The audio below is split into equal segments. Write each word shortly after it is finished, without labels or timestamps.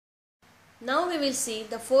Now we will see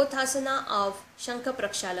the fourth asana of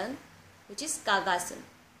Shankhaprakshalan, which is Kagasan.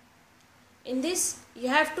 In this you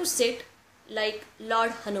have to sit like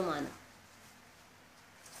Lord Hanuman.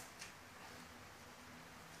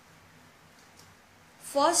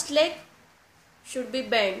 First leg should be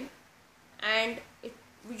bent and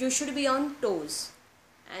you should be on toes,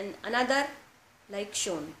 and another like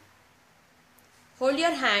shown. Hold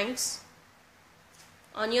your hands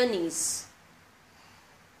on your knees.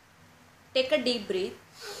 Take a deep breath.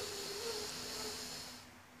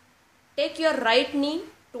 Take your right knee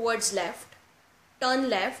towards left, turn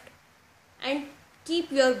left and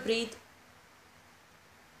keep your breath.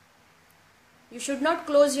 You should not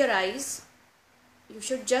close your eyes. You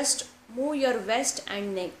should just move your waist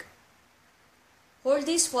and neck. Hold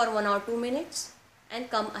this for 1 or 2 minutes and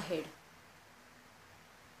come ahead.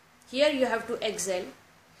 Here you have to exhale.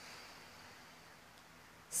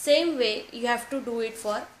 Same way you have to do it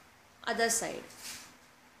for other side.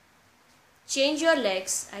 Change your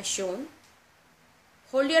legs as shown.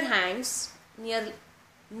 Hold your hands near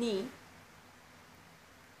knee.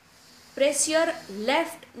 Press your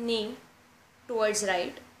left knee towards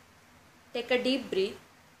right. Take a deep breath.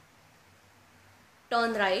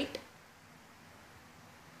 Turn right.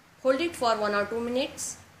 Hold it for 1 or 2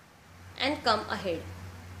 minutes and come ahead.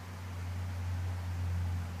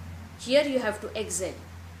 Here you have to exhale.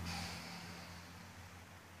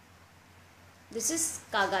 This is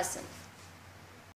Kagasan.